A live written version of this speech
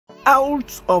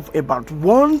Out of about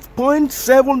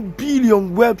 1.7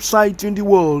 billion websites in the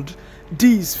world,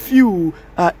 these few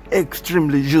are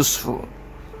extremely useful.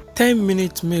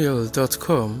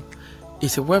 10minutemail.com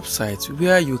is a website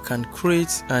where you can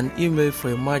create an email for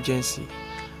emergency.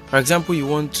 For example, you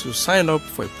want to sign up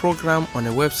for a program on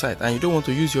a website and you don't want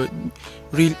to use your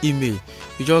real email.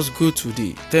 You just go to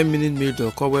the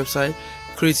 10minutemail.com website,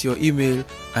 create your email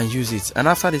and use it. And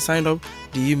after they sign up,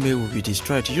 the email will be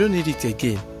destroyed. You don't need it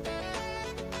again.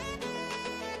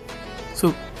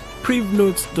 So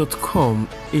privnotes.com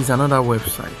is another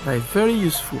website that is very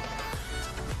useful.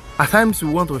 At times we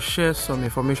want to share some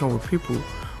information with people,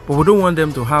 but we don't want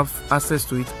them to have access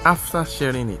to it after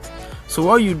sharing it. So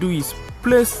what you do is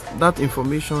place that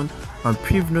information on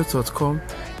privnotes.com,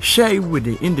 share it with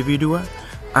the individual,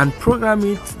 and program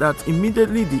it that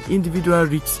immediately the individual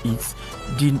reads it,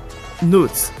 the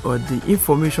notes or the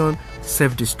information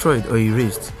self-destroyed or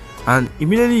erased, and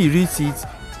immediately he reads it,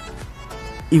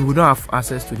 he will not have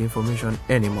access to the information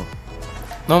anymore.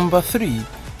 Number 3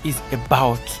 is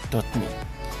about.me.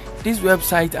 This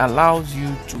website allows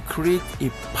you to create a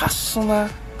personal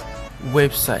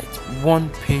website,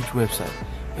 one-page website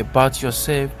about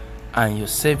yourself and your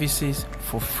services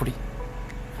for free.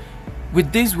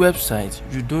 With this website,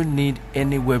 you don't need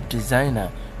any web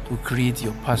designer to create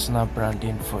your personal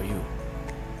branding for you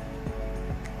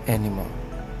anymore.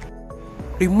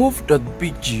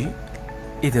 Remove.bg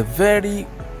is a very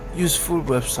useful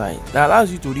website that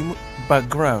allows you to remove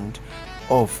background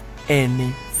of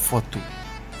any photo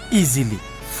easily,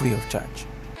 free of charge.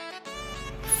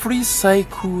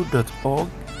 Freecycle.org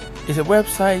is a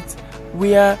website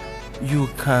where you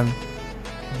can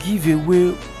give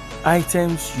away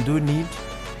items you don't need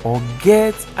or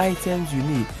get items you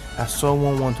need that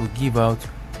someone wants to give out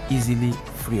easily,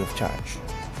 free of charge.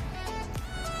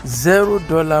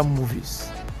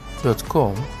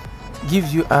 $0movies.com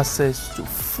gives you access to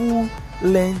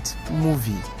full-length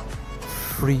movie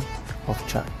free of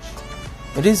charge.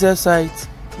 In this website,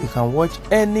 you can watch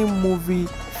any movie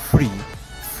free,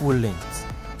 full-length.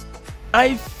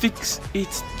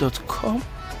 iFixit.com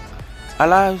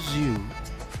allows you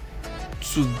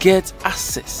to get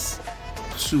access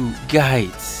to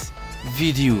guides,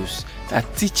 videos that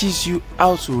teaches you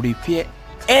how to repair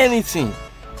anything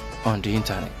on the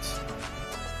internet.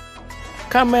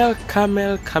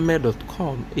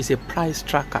 Camel.com is a price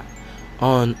tracker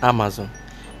on Amazon.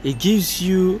 It gives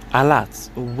you alerts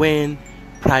when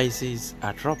prices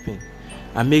are dropping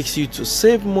and makes you to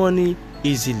save money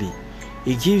easily.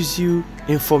 It gives you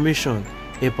information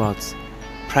about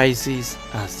prices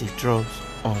as they drop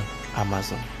on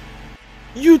Amazon.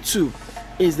 YouTube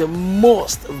is the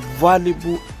most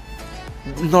valuable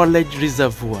knowledge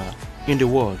reservoir in the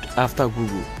world after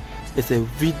Google. It's a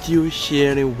video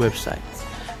sharing website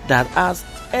that has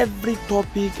every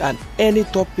topic and any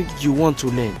topic you want to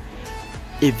learn.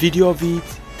 A video of it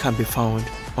can be found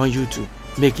on YouTube,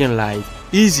 making life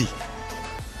easy.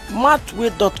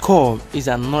 Mathway.com is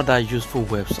another useful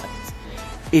website.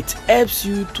 It helps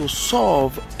you to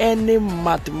solve any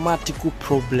mathematical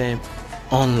problem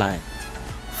online,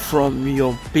 from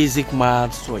your basic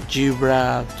maths to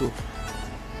algebra to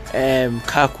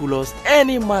calculus,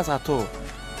 any math at all.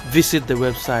 Visit the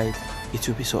website, it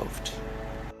will be solved.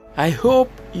 I hope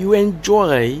you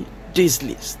enjoy this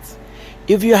list.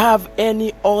 If you have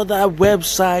any other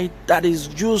website that is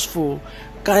useful,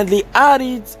 kindly add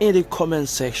it in the comment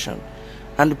section.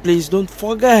 And please don't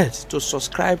forget to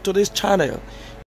subscribe to this channel